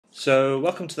So,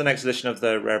 welcome to the next edition of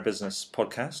the Rare Business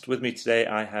podcast. With me today,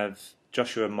 I have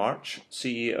Joshua Marc,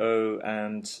 CEO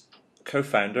and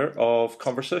co-founder of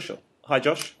Conversocial. Hi,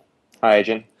 Josh. Hi,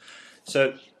 Adrian.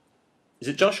 So, is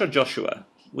it Josh or Joshua?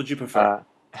 Would you prefer?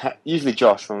 Usually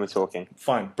Josh when we're talking.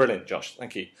 Fine, brilliant, Josh.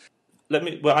 Thank you.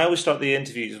 I always start the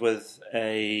interviews with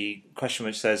a question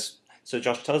which says, "So,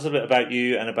 Josh, tell us a bit about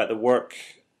you and about the work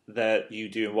that you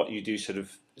do and what you do, sort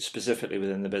of specifically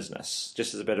within the business,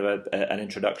 just as a bit of an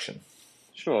introduction."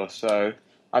 Sure. So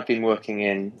I've been working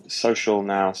in social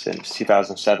now since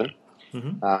 2007,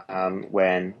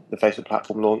 when the Facebook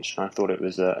platform launched, and I thought it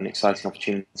was an exciting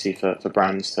opportunity for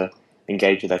brands to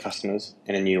engage with their customers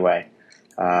in a new way.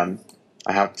 I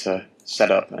helped to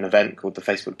set up an event called the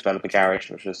Facebook Developer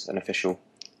Garage, which was an official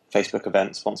Facebook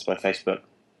event sponsored by Facebook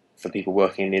for people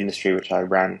working in the industry, which I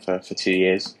ran for 2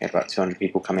 years. We had about 200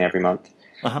 people coming every month.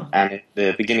 And at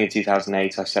the beginning of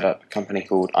 2008, I set up a company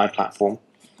called iPlatform,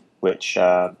 which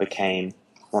became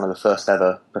one of the first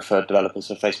ever preferred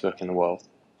developers of Facebook in the world.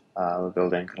 We're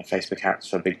building kind of Facebook apps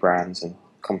for big brands and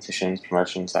competitions,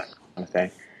 promotions, that kind of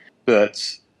thing.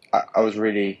 But I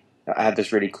had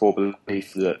this really core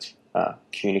belief that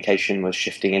communication was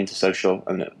shifting into social,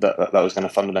 and that was going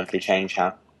to fundamentally change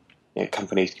how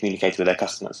companies communicate with their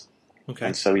customers. Okay.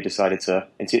 And so we decided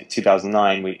in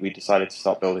 2009, we decided to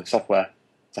start building software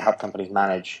to help companies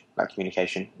manage that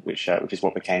communication, which is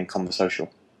what became Conversocial.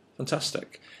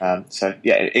 Fantastic.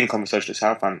 In Conversocial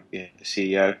itself, I'm the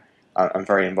CEO. I'm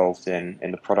very involved in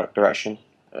the product direction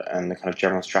and the kind of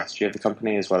general strategy of the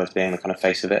company, as well as being the kind of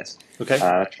face of it. Okay.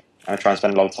 I try and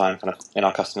spend a lot of time kind of in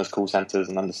our customers' call centers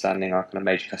and understanding our kind of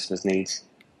major customers' needs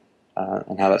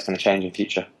and how that's going to change in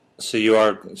future. So you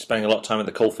are spending a lot of time at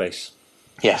the coalface.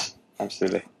 Yes,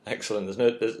 absolutely. Excellent.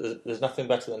 There's nothing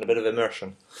better than a bit of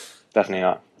immersion. Definitely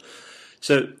not.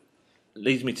 So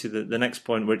leads me to the next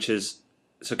point, which is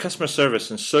customer service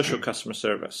and social customer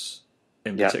service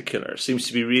in particular seems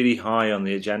to be really high on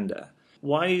the agenda.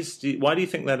 Why do you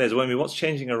think that is? Well, I mean, what's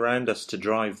changing around us to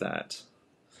drive that?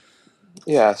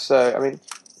 Yeah, so I mean,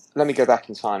 let me go back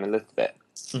in time a little bit.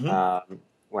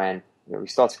 When we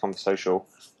started Conversocial,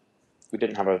 we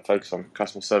didn't have a focus on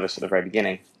customer service at the very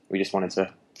beginning. We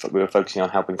were focusing on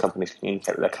helping companies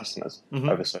communicate with their customers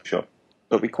over social.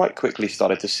 But we quite quickly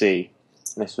started to see,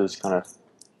 and this was kind of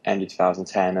end of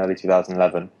 2010, early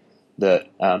 2011, that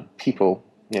people,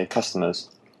 customers,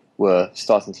 were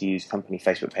starting to use company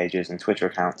Facebook pages and Twitter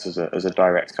accounts as a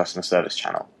direct customer service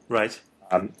channel. Right.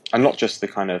 And not just the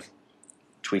kind of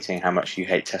tweeting how much you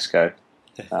hate Tesco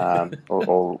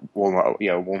or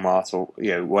Walmart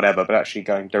or whatever, but actually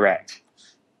going direct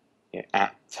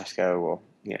at Tesco or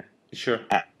Sure.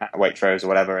 at Waitrose or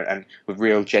whatever, and with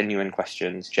real genuine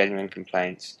questions, genuine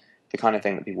complaints, the kind of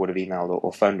thing that people would have emailed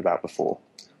or phoned about before.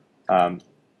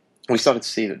 We started to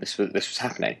see that this was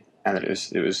happening and that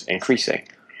it was increasing,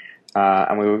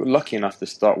 and we were lucky enough to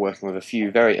start working with a few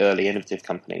very early innovative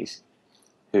companies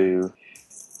who'd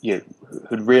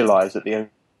realised that the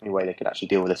only way they could actually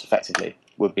deal with this effectively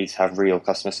would be to have real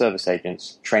customer service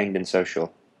agents trained in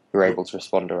social who were able to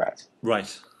respond direct.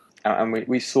 Right. And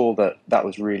we saw that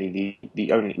was really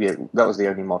the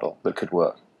only model that could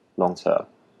work long term.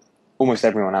 Almost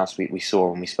everyone else we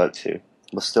saw and we spoke to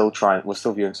was still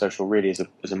viewing social really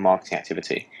as a marketing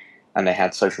activity, and they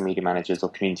had social media managers or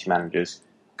community managers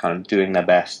kind of doing their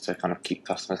best to kind of keep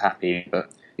customers happy,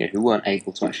 but who weren't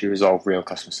able to actually resolve real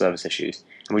customer service issues.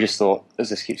 And we just thought,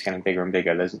 as this keeps getting bigger and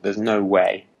bigger, there's no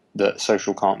way that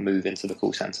social can't move into the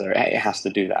call center. It has to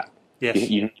do that. Yes.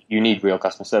 You need real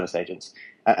customer service agents.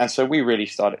 And so we really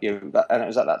started, and it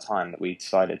was at that time that we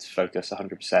decided to focus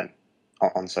 100%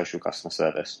 on social customer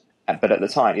service. But at the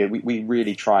time, we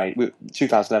really tried.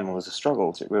 2011 was a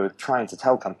struggle. We were trying to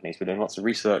tell companies, we were doing lots of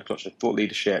research, lots of thought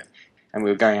leadership, and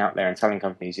we were going out there and telling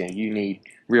companies, you need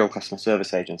real customer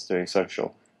service agents doing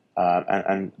social.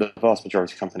 And the vast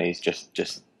majority of companies just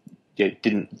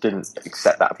didn't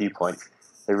accept that viewpoint.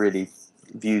 They really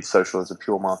viewed social as a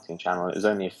pure marketing channel. It was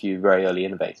only a few very early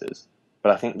innovators.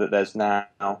 But I think that there's now,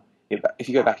 if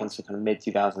you go back into kind of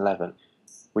mid-2011,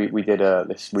 we did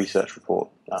this research report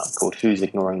called "Who's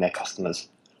Ignoring Their Customers?"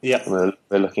 Yeah. We're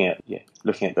looking at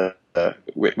the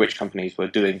which companies were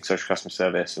doing social customer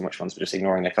service and which ones were just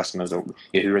ignoring their customers, or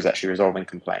who was actually resolving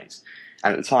complaints.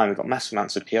 And at the time, we got massive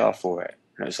amounts of PR for it,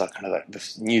 and it was like kind of like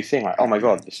this new thing, like, oh my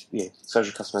god, this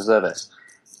social customer service.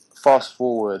 Fast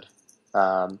forward,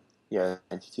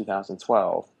 into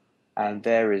 2012, and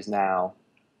there is now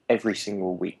every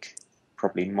single week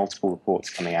probably multiple reports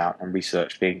coming out and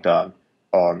research being done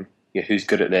on who's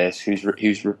good at this, who's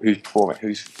performing,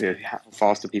 how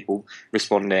fast are people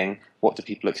responding, what do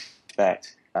people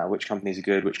expect, which companies are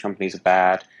good, which companies are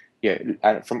bad,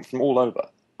 and from all over.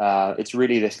 It's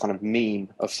really this kind of meme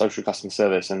of social customer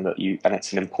service, and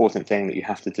it's an important thing that you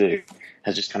have to do,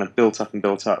 has just kind of built up and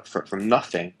built up from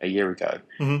nothing a year ago.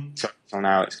 Mm-hmm. So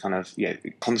now it's kind of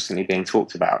constantly being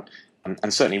talked about,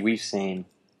 and certainly we've seen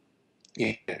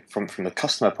from the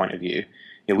customer point of view,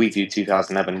 we view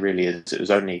 2011 really as it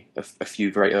was only a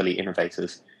few very early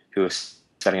innovators who were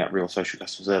setting up real social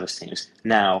customer service teams.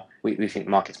 Now we think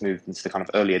the market's moved into the kind of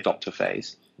early adopter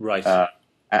phase, Right.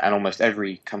 And almost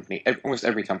every company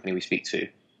we speak to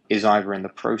is either in the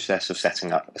process of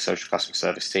setting up a social customer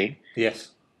service team, Yes,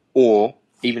 or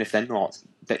even if they're not,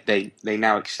 they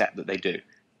now accept that they do.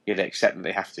 They accept that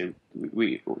they have to.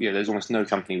 There's almost no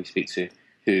company we speak to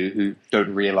who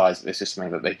don't realise that this is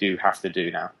something that they do have to do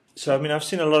now. So I mean, I've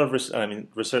seen a lot of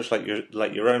research like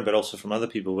your own, but also from other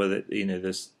people where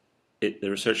the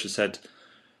research has said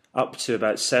up to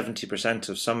about 70%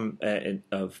 of some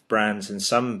of brands in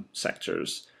some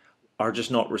sectors are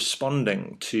just not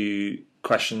responding to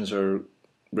questions or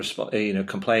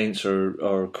complaints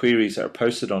or queries that are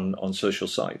posted on social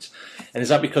sites. And is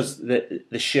that because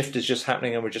the shift is just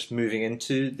happening and we're just moving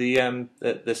into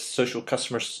the social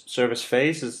customer service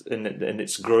phase and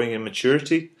it's growing in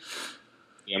maturity?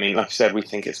 I mean, like I said, we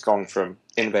think it's gone from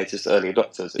innovators to early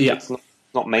adopters. It's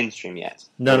not mainstream yet.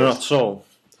 No, not at all.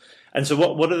 And so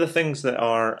what are the things that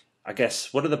are, I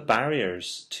guess, what are the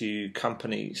barriers to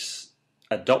companies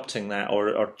adopting that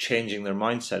or changing their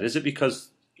mindset? Is it because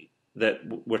that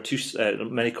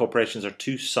many corporations are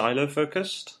too silo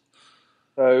focused?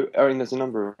 So, I mean, there's a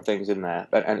number of things in there,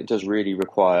 and it does really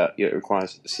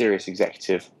requires serious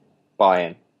executive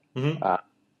buy-in,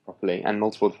 properly, and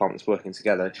multiple departments working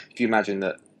together. If you imagine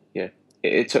that,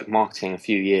 it took marketing a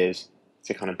few years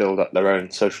to kind of build up their own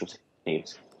social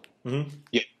teams. Mm-hmm.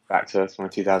 Back to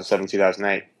 2007,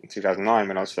 2008, 2009,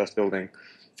 when I was first building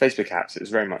Facebook apps, it was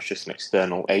very much just an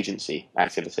external agency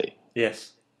activity.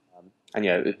 Yes.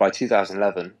 And by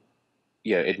 2011,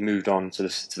 it moved on to the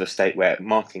state where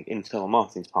internal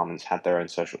marketing departments had their own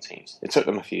social teams. It took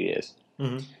them a few years,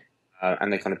 and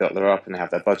they kind of built them up, and they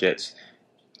have their budgets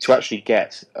to actually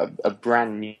get a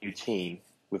brand new team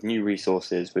with new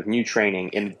resources, with new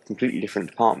training in completely different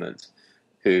departments,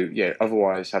 who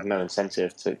otherwise have no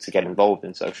incentive to get involved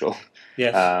in social.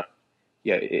 Yes.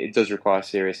 It does require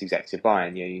serious executive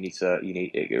buy-in.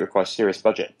 It requires serious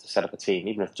budget to set up a team,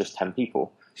 even if just 10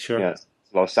 people. Sure. It's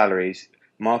a lot of salaries.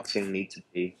 Marketing need to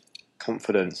be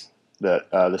confident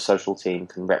that the social team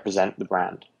can represent the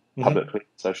brand publicly,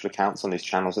 social accounts on these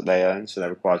channels that they own. So that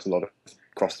requires a lot of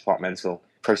cross-departmental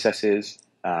processes.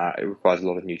 It requires a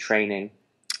lot of new training.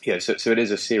 So it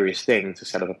is a serious thing to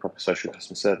set up a proper social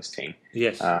customer service team.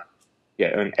 Yes.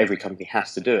 And every company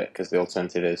has to do it, because the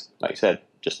alternative is, like I said,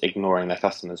 just ignoring their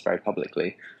customers very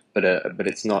publicly. But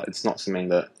it's not something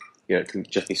that can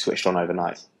just be switched on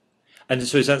overnight. And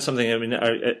so is that something, I mean,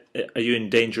 are you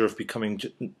in danger of becoming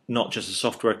not just a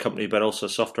software company, but also a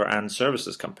software and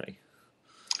services company?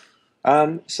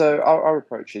 So our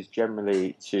approach is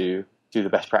generally to do the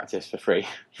best practice for free.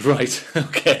 Right,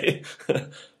 okay.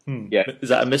 Yeah. Is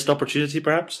that a missed opportunity,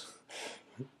 perhaps?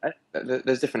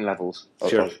 There's different levels of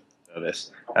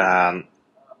service. And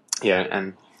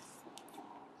I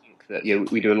think that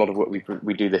we do a lot of work.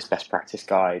 We do this best practice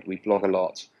guide. We blog a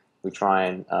lot. We try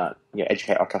and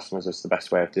educate our customers as the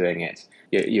best way of doing it.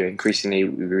 Increasingly,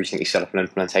 we recently set up an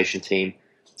implementation team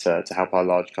to help our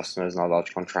large customers and our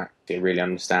large contracts really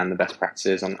understand the best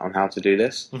practices on how to do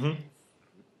this.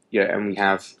 And we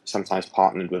have sometimes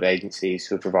partnered with agencies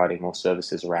who are providing more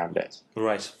services around it.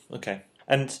 Right, okay.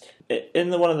 And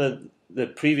in one of the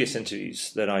previous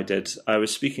interviews that I did, I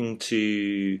was speaking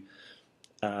to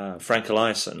Frank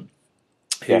Eliasson,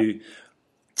 who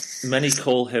many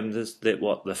call him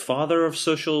the father of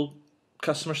social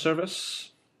customer service.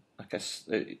 I guess,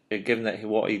 given that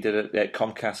what he did at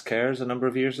Comcast Cares a number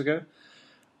of years ago.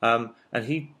 And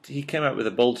he came out with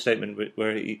a bold statement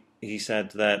where he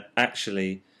said that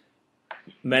actually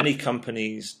many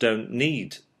companies don't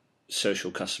need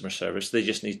social customer service; they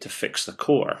just need to fix the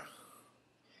core.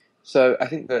 So I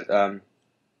think that I'm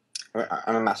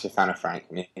a massive fan of Frank.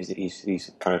 I mean,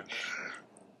 he's kind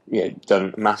of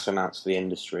done massive amounts for the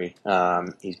industry.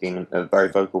 He's been a very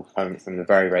vocal proponent from the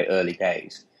very, very early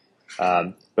days.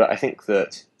 But I think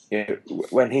that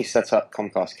when he set up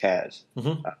Comcast Cares,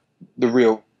 the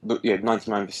real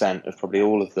 99% of probably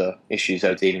all of the issues they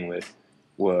were dealing with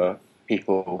were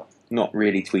people not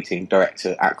really tweeting direct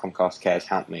at Comcast Cares,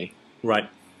 help me. Right.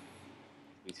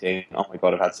 Tweeting, oh my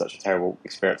God, I've had such a terrible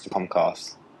experience with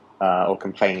Comcast, or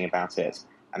complaining about it,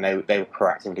 and they were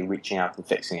proactively reaching out and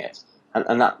fixing it.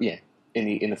 And that,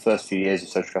 in the first few years of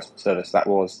social customer service, that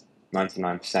was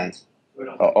 99%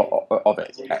 of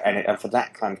it. And for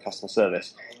that kind of customer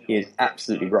service, he is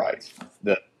absolutely right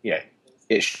that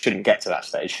it shouldn't get to that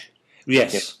stage.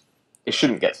 Yes. It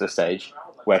shouldn't get to the stage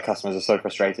where customers are so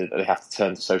frustrated that they have to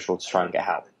turn to social to try and get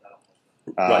help.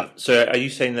 Right. So are you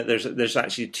saying that there's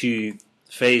actually two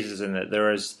phases in it?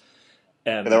 There is.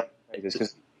 There are phases,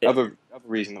 because the other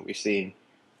reason that we've seen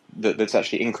that's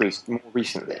actually increased more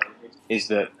recently is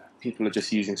that people are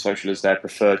just using social as their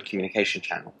preferred communication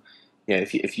channel.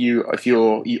 If you're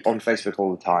on Facebook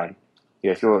all the time,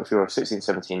 if you're a 16,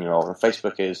 17-year-old, and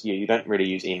Facebook is you don't really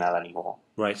use email anymore.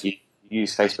 Right. You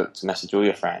use Facebook to message all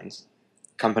your friends.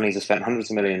 Companies have spent hundreds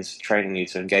of millions training you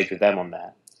to engage with them on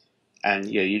there, and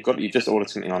you've just ordered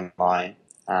something online,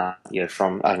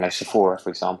 from, I don't know, Sephora,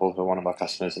 for example, who are one of our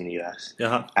customers in the US.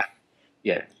 Uh-huh.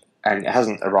 And it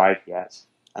hasn't arrived yet,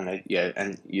 and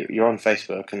you're on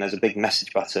Facebook, and there's a big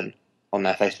message button on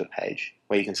their Facebook page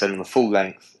where you can send them a full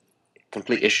length,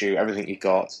 complete issue, everything you've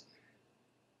got.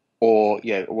 Or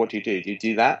what do? Do you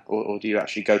do that, or do you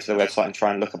actually go to the website and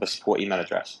try and look up a support email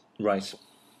address? Right.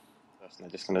 They're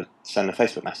just going to send a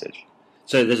Facebook message.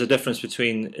 So there's a difference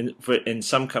between in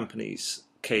some companies'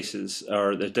 cases,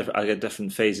 or there's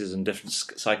different phases and different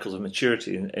cycles of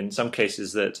maturity. In some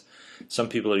cases, that some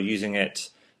people are using it,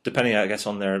 depending, I guess,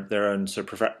 on their own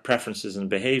sort of preferences and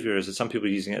behaviours. That some people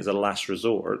are using it as a last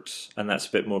resort, and that's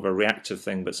a bit more of a reactive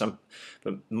thing. But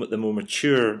the more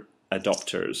mature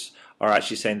adopters are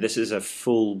actually saying this is a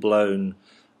full-blown,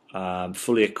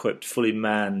 fully equipped, fully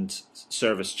manned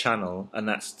service channel, and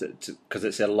that's because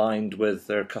it's aligned with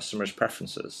their customers'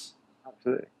 preferences.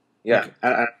 Absolutely, yeah. Okay.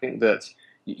 And I think that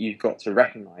you've got to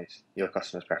recognise your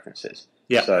customers' preferences.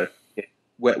 Yeah. So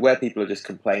where people are just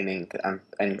complaining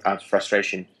and out of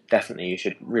frustration, definitely you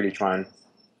should really try and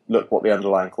look what the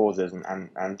underlying cause is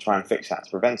and try and fix that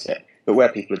to prevent it. But where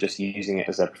people are just using it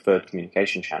as their preferred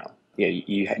communication channel,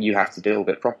 you have to deal with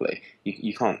it properly.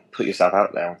 You can't put yourself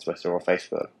out there on Twitter or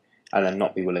Facebook and then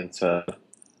not be willing to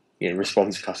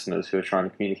respond to customers who are trying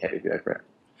to communicate with you over it.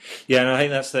 Yeah, and I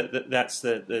think that's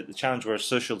the challenge where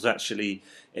social's actually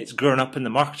it's grown up in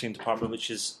the marketing department, which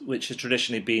has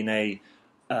traditionally been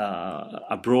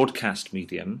a broadcast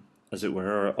medium, as it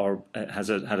were, or had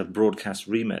a broadcast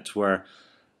remit where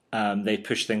they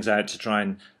push things out to try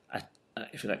and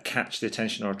if you like catch the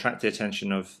attention or attract the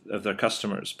attention of their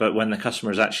customers. But when the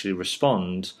customers actually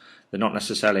respond, they're not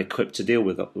necessarily equipped to deal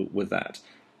with that,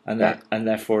 and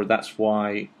therefore that's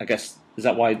why I guess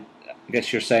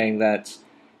you're saying that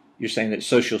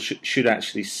social social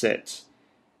actually sit,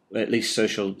 at least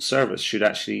social service should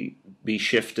actually be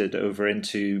shifted over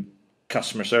into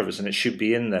customer service, and it should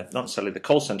be in not necessarily the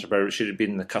call center, but it should be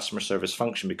in the customer service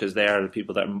function, because they are the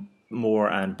people that are more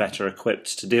and better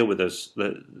equipped to deal with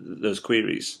those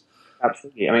queries.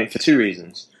 Absolutely. I mean, for two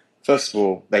reasons. First of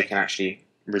all, they can actually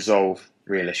resolve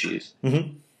real issues.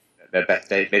 Mm-hmm.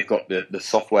 They've got the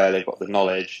software, they've got the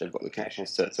knowledge, they've got the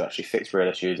connections to actually fix real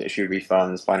issues, issue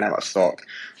refunds, find out about stock,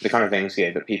 the kind of things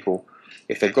that people,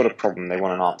 if they've got a problem, they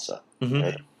want an answer. Mm-hmm.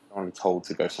 They don't want to be told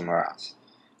to go somewhere else.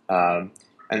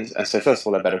 And so first of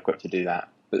all, they're better equipped to do that.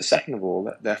 But second of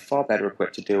all, they're far better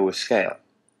equipped to deal with scale.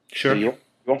 Sure. So you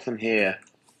often hear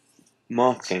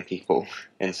marketing people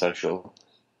in social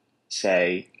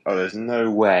say, "Oh, there's no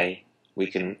way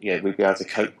we'd be able to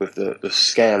cope with the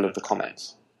scale of the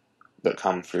comments that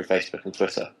come through Facebook and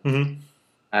Twitter." Mm-hmm.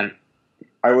 And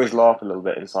I always laugh a little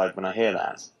bit inside when I hear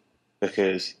that,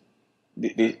 because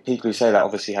the people who say that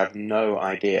obviously have no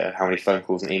idea how many phone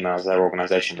calls and emails their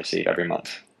organisation receive every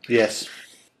month. Yes.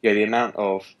 Yeah, the amount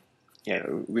of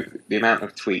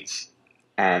tweets,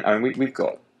 and I mean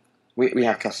we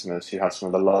have customers who have some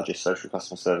of the largest social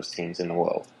customer service teams in the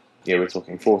world. We're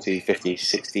talking 40, 50,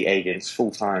 60 agents full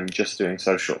time just doing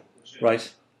social.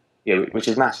 Right. Which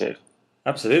is massive.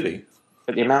 Absolutely.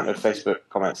 But the amount of Facebook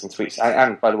comments and tweets,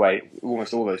 and by the way,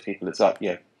 almost all those people, it's up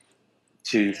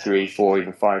 2, 3, 4,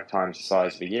 even 5 times the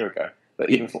size of a year ago.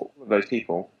 But even for all of those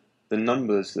people, the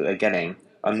numbers that they're getting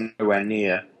are nowhere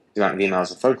near the amount of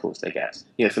emails and phone calls they get.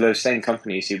 For those same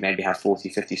companies who maybe have 40,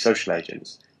 50 social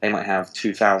agents, they might have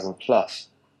 2,000 plus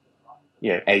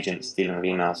agents dealing with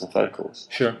emails and phone calls.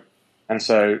 Sure. And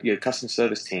so customer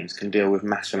service teams can deal with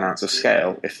massive amounts of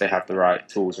scale if they have the right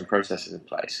tools and processes in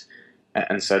place.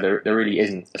 And so there really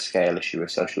isn't a scale issue with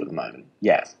social at the moment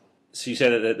yet. So you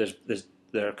say that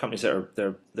there are companies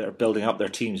that are building up their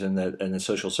teams in the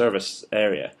social service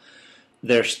area.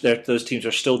 Those teams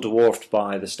are still dwarfed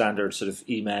by the standard sort of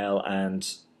email and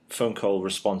phone call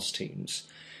response teams.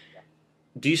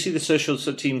 Do you see the social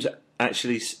teams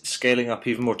actually scaling up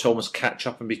even more to almost catch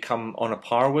up and become on a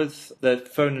par with the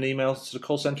phone and email sort of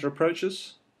call center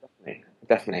approaches?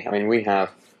 Definitely. I mean, we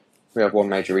have We have one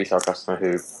major retail customer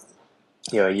who,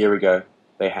 a year ago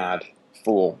they had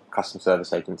 4 customer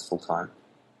service agents full time.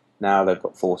 Now they've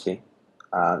got 40.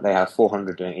 They have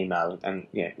 400 doing email, and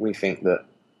we think that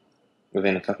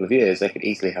within a couple of years they could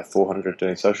easily have 400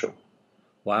 doing social.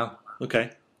 Wow.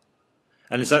 Okay.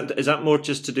 And is that more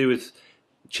just to do with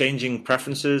changing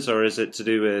preferences, or is it to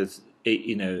do with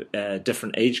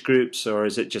different age groups, or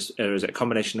is it a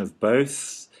combination of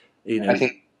both? I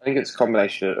think it's a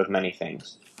combination of many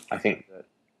things. I think that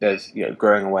there's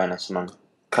growing awareness among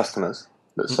customers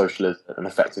that social is an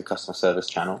effective customer service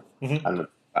channel, and the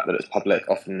fact that it's public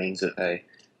often means that they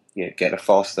get a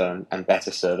faster and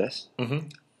better service.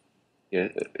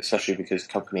 Especially because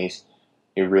companies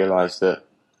realise that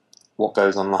what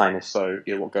goes online is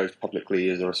what goes publicly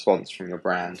is a response from your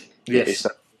brand. Yes.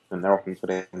 And they're often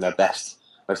putting their best,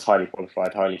 most highly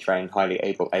qualified, highly trained, highly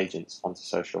able agents onto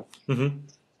social.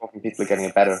 Often people are getting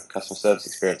a better customer service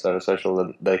experience over social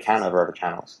than they can over other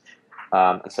channels.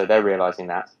 And so they're realising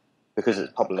that because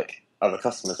it's public, other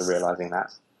customers are realising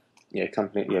that.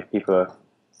 People are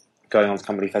going on to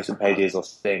company Facebook pages or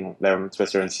seeing they're on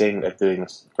Twitter and seeing they're doing a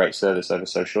great service over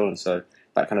social, and so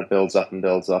that kind of builds up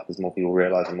as more people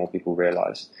realise and more people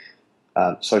realise.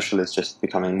 Social is just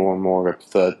becoming more and more a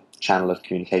preferred channel of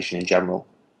communication in general,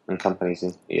 and companies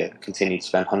continue to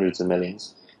spend hundreds of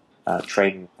millions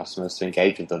training customers to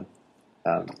engage with them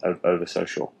over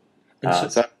social. And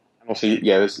also,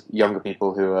 there's younger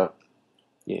people who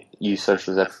use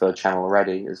social as their preferred channel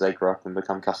already as they grow up and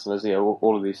become customers.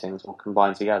 All of these things will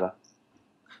combine together.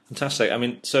 Fantastic. I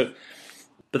mean,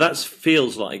 but that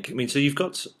feels like, so you've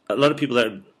got a lot of people that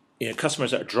are,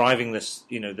 customers that are driving this,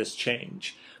 this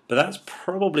change, but that's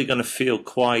probably going to feel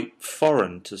quite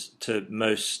foreign to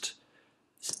most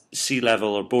C-level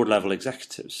or board-level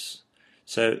executives.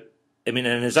 So, and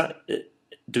is that,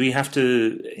 do we have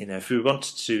to, if we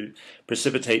want to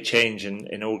precipitate change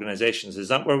in organizations, is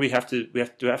that where we have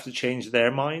to change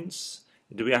their minds?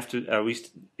 Do we have to?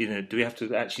 Do we have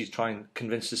to actually try and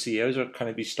convince the CEOs, or can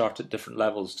it be start at different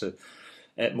levels to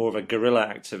more of a guerrilla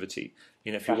activity?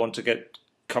 If you want to get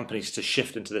companies to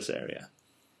shift into this area.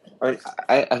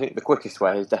 I think the quickest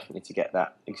way is definitely to get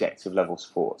that executive level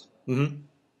support.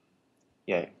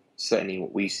 Certainly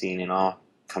what we've seen in our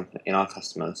company, in our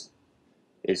customers,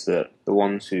 is that the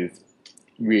ones who've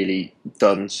really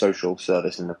done social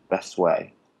service in the best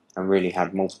way and really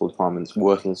had multiple departments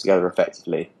working together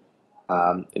effectively.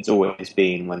 It's always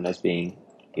been when there's been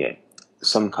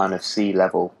some kind of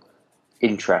C-level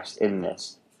interest in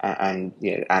this, and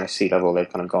at a C-level they've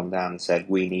kind of gone down and said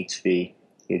we need to be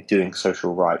doing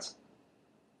social right.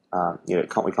 We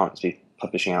can't just be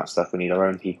publishing out stuff. We need our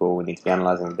own people. We need to be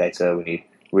analysing the data. We need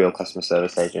real customer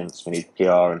service agents. We need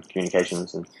PR and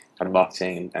communications and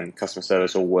marketing and customer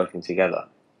service all working together.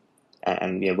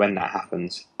 And when that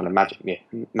happens, kind of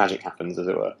magic happens, as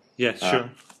it were. Yeah, sure.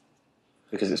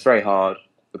 Because it's very hard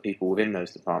for people within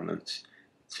those departments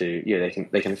to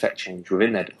they can affect change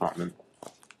within their department.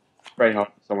 It's very hard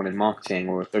for someone in marketing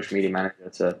or a social media manager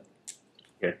to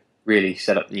really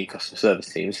set up new customer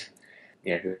service teams,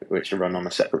 which are run on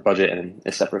a separate budget and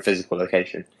a separate physical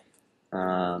location.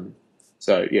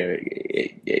 So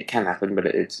it can happen, but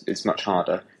it's much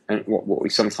harder. And what we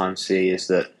sometimes see is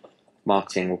that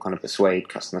marketing will kind of persuade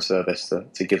customer service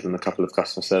to give them a couple of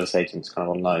customer service agents kind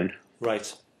of on loan.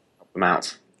 Right. Them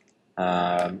out,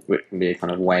 which can be a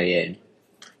kind of way in,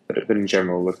 but in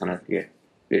general, we're kind of it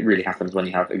really happens when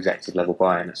you have executive level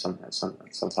buy-in at some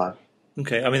time.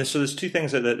 Okay, so there's two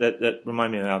things that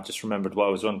remind me, and I've just remembered what I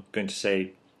was going to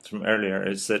say from earlier,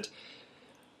 is that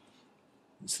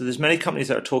so there's many companies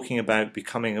that are talking about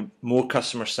becoming more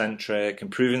customer centric,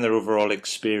 improving their overall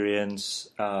experience,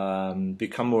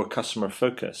 become more customer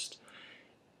focused.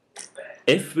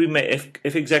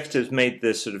 If executives made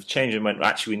this sort of change and went,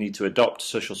 actually, we need to adopt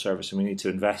social service and we need to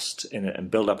invest in it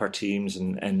and build up our teams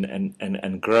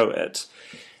and grow it,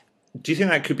 do you think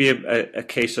that could be a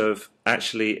case of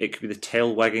actually it could be the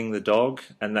tail wagging the dog,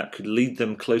 and that could lead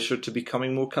them closer to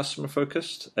becoming more customer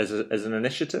focused as an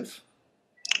initiative?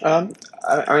 I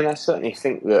certainly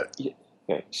think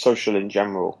that social in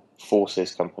general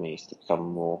forces companies to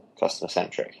become more customer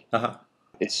centric.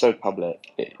 It's so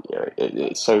public,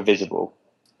 it's so visible.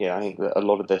 I think that a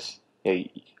lot of this, a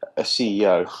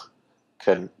CEO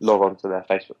can log onto their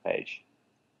Facebook page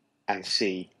and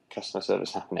see customer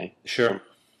service happening. Sure. In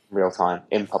real time,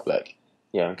 in public,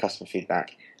 and customer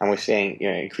feedback. And we're seeing,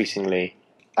 increasingly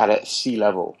at a C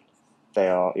level, they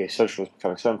are, social is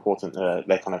becoming so important that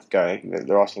they're kind of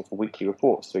they're asking for weekly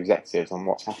reports to executives on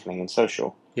what's happening in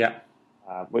social. Yeah.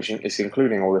 Which is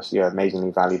including all this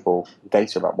amazingly valuable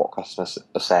data about what customers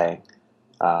are saying,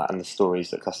 and the stories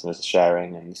that customers are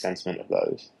sharing and the sentiment of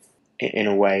those in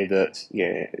a way that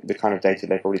the kind of data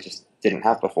they probably just didn't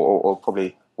have before, or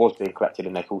probably was being collected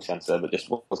in their call center, but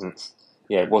just wasn't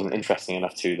interesting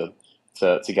enough to them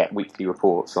to get weekly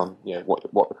reports on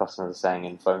what the customers are saying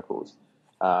in phone calls.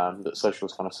 That social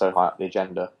is kind of so high up the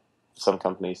agenda for some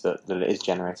companies that it is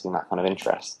generating that kind of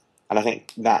interest, and I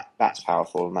think that's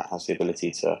powerful, and that has the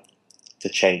ability to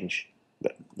change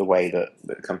the way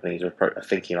that companies are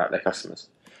thinking about their customers.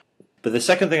 But the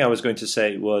second thing I was going to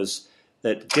say was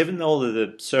that given all of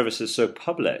the service is so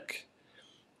public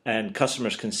and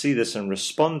customers can see this and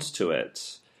respond to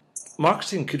it,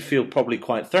 marketing could feel probably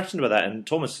quite threatened by that. And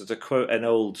Thomas, to quote an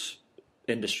old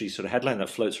industry sort of headline that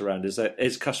floats around,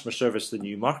 is customer service the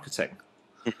new marketing?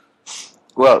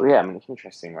 Well, yeah, I mean, it's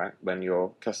interesting, right? When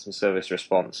your customer service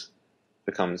response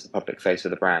becomes the public face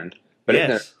of the brand. But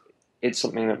yes. It's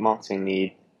something that marketing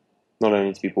need not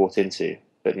only to be bought into,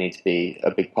 but need to be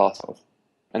a big part of.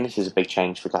 And this is a big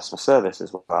change for customer service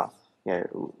as well.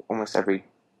 Almost every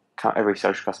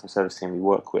social customer service team we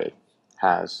work with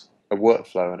has a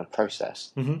workflow and a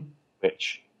process,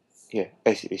 which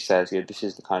basically says this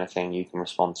is the kind of thing you can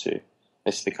respond to.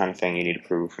 This is the kind of thing you need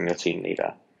approval from your team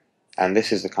leader, and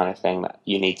this is the kind of thing that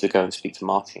you need to go and speak to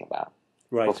marketing about,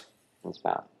 right?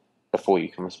 About before you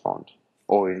can respond,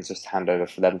 or even just hand over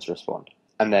for them to respond.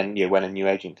 And then when a new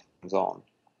agent comes on,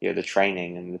 the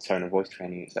training and the tone of voice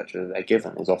training, etc., that they're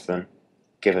given is often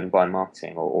given by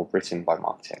marketing or written by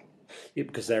marketing. Yeah,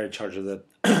 because they're in charge of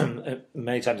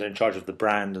many times they're in charge of the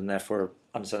brand and therefore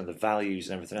understanding the values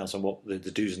and everything else and what the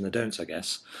do's and the don'ts, I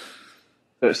guess.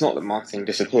 But it's not that marketing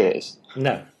disappears.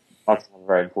 No. Marketing has a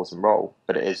very important role,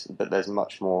 but there's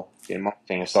much more.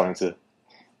 Marketing is starting to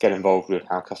get involved with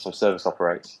how customer service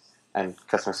operates, and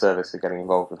customer service is getting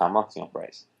involved with how marketing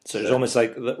operates. So it's almost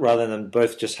like rather than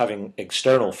both just having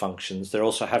external functions, they're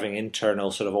also having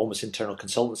internal, sort of almost internal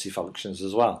consultancy functions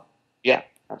as well. Yeah,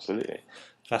 absolutely.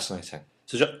 Fascinating.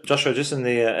 So Joshua, just in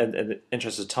the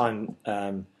interest of time,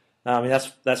 I mean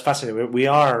that's fascinating. We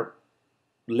are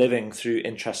living through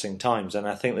interesting times, and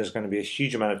I think there's going to be a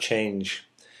huge amount of change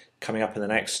coming up in the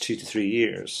next 2 to 3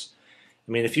 years.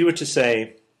 I mean, if you were to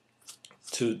say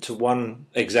to one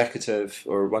executive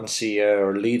or one CEO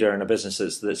or leader in a business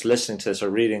that's listening to this or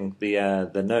reading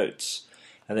the notes,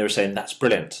 and they were saying, that's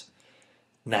brilliant,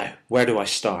 now, where do I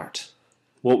start?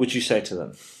 What would you say to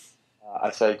them?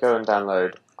 I'd say go and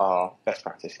download our best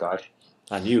practice guide.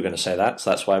 I knew you were going to say that,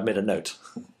 so that's why I made a note.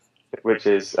 Which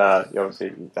is, you obviously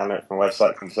download it from our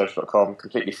website, conversation.com,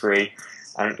 completely free.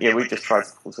 And we just tried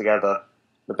to pull together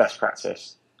the best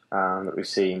practice that we've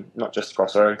seen, not just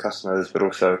across our own customers, but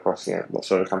also across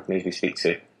lots of other companies we speak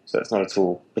to. So it's not at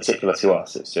all particular to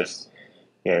us. It's just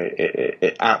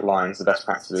it outlines the best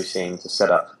practice we've seen to set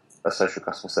up a social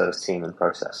customer service team and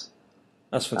process.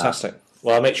 That's fantastic.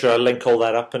 Well, I'll make sure I link all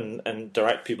that up and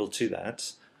direct people to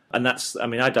that. And I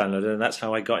downloaded it, and that's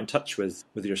how I got in touch with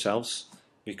yourselves,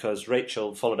 because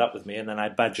Rachel followed up with me, and then I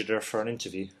badgered her for an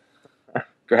interview.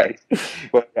 Great.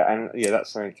 Well,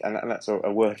 that's something, and that's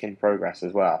a work in progress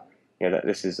as well. That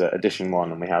this is edition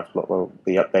 1, and we'll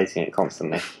be updating it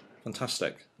constantly.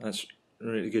 Fantastic. That's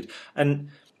really good. And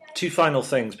 2 final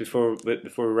things before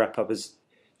we wrap up is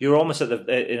you're almost at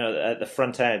the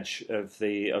front edge of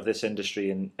this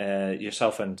industry, and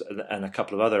yourself and a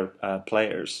couple of other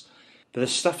players. But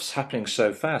this stuff's happening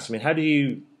so fast. I mean, how do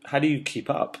you keep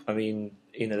up? I mean,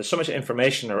 there's so much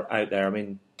information out there. I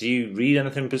mean, do you read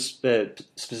anything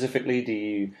specifically? Do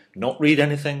you not read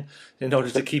anything in order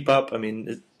to keep up? I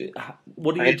mean,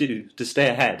 what do you do to stay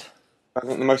ahead? I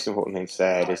think the most important thing to stay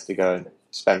ahead is to go and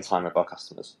spend time with our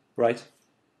customers. Right.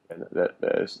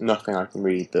 There's nothing I can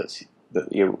read that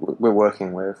we're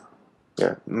working with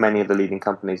many of the leading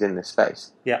companies in this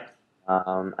space. Yeah.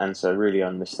 And so really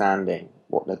understanding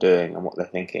what they're doing and what they're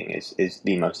thinking is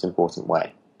the most important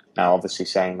way. Now, obviously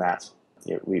saying that,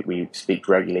 we speak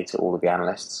regularly to all of the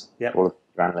analysts, all of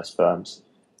the analyst firms.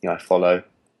 I follow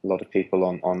a lot of people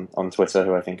on Twitter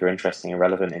who I think are interesting and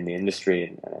relevant in the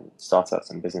industry and startups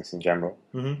and business in general.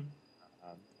 Mm-hmm.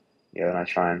 And I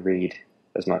try and read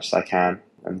as much as I can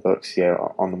and books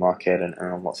on the market and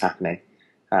on what's happening.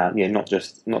 Not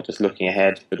just looking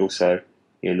ahead, but also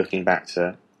looking back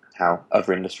to how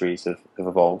other industries have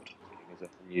evolved.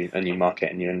 There's a new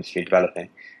market, a new industry developing,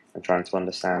 and trying to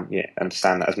understand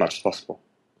that as much as possible.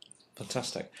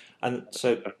 Fantastic. And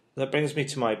so that brings me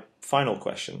to my final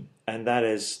question, and that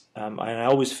is, I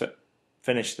always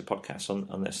finish the podcast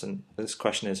on this, and this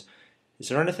question is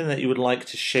there anything that you would like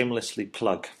to shamelessly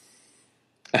plug?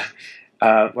 Well,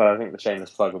 I think the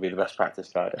shameless plug will be the best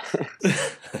practice guide.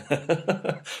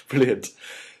 Brilliant.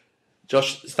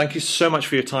 Josh, thank you so much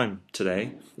for your time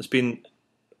today. It's been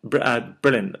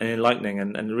brilliant and enlightening,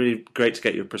 and really great to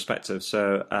get your perspective.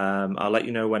 So I'll let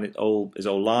you know when it all is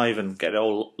all live and get it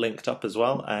all linked up as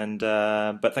well. And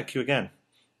but thank you again.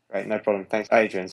 Great, no problem. Thanks, Adrian.